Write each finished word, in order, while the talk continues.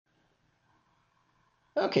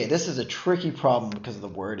Okay, this is a tricky problem because of the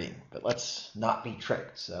wording, but let's not be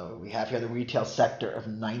tricked. So we have here the retail sector of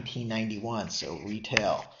 1991, so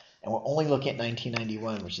retail. And we're only looking at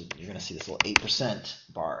 1991, which is, you're going to see this little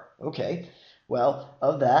 8% bar. Okay, well,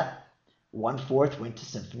 of that, 1/4 went to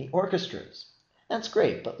symphony orchestras. That's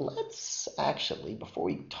great, but let's actually, before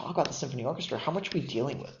we talk about the symphony orchestra, how much are we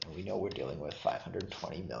dealing with? And we know we're dealing with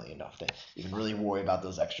 520 million. Don't have to even really worry about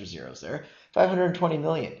those extra zeros there. 520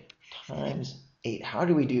 million times 8. How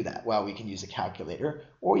do we do that? Well, we can use a calculator,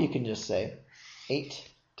 or you can just say 8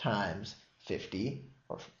 times 50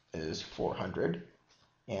 is 400,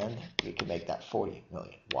 and we can make that 40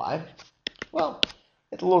 million. Why? Well,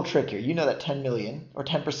 it's a little trickier. You know that 10 million, or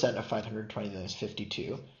 10% of 520 million is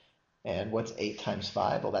 52. And what's 8 times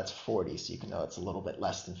 5? Well, that's 40, so you can know it's a little bit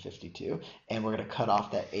less than 52. And we're going to cut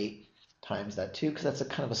off that 8 times that 2 because that's a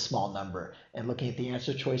kind of a small number. And looking at the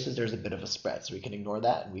answer choices, there's a bit of a spread. So we can ignore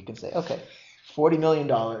that and we can say, okay, $40 million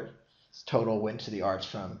total went to the arts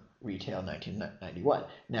from retail in 1991.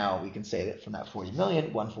 Now we can say that from that 40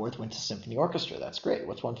 million, 1/4 went to symphony orchestra. That's great.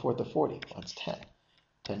 What's 1/4 of 40? Well, that's 10.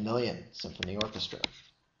 10 million symphony orchestra.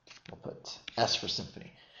 We'll put S for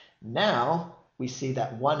symphony. Now we see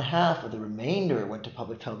that 1/2 of the remainder went to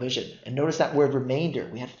public television. And notice that word remainder.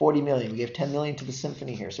 We had 40 million. We gave 10 million to the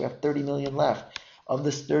symphony here. So we have 30 million left. Of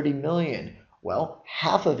this 30 million, well,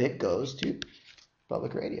 half of it goes to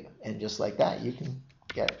public radio. And just like that, you can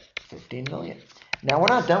get 15 million. Now we're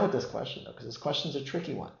not done with this question though, because this question is a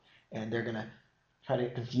tricky one. And they're going to try to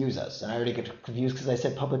confuse us. And I already get confused because I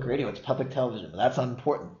said public radio. It's public television. But that's not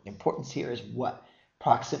important. The importance here is what?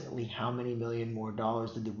 Approximately how many million more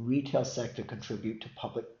dollars did the retail sector contribute to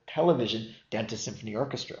public television than to symphony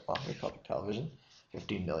orchestra? Well, here's public television,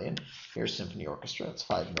 15 million. Here's symphony orchestra, it's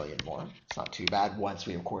 5 million more. It's not too bad once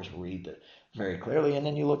we, of course, read it very clearly. And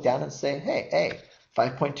then you look down and say, hey,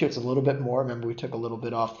 5.2, it's a little bit more. Remember, we took a little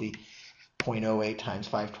bit off the 0.08 times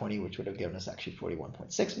 520, which would have given us actually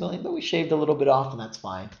 41.6 million, but we shaved a little bit off, and that's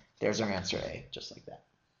fine. There's our answer A, just like that.